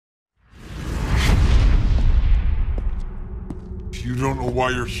You don't know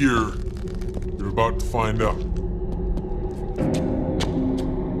why you're here. You're about to find out.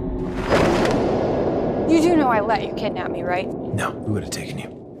 You do know I let you kidnap me, right? No, we would have taken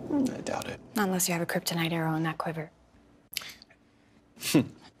you. I doubt it. Not unless you have a kryptonite arrow in that quiver.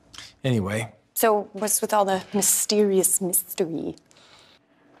 Anyway, So what's with all the mysterious mystery?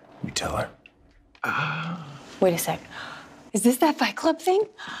 you tell her. Wait a sec. Is this that Fight Club thing?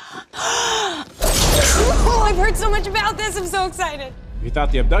 Oh, I've heard so much about this. I'm so excited. If you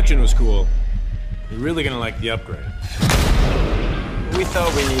thought the abduction was cool, you're really gonna like the upgrade. We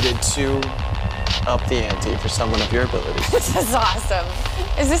thought we needed to up the ante for someone of your abilities. This is awesome.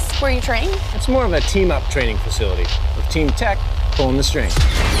 Is this where you train? It's more of a team-up training facility, with Team Tech pulling the strings.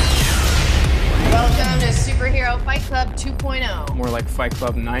 Welcome to Superhero Fight Club 2.0. More like Fight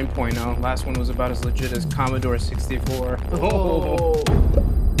Club 9.0. Last one was about as legit as Commodore 64. Oh.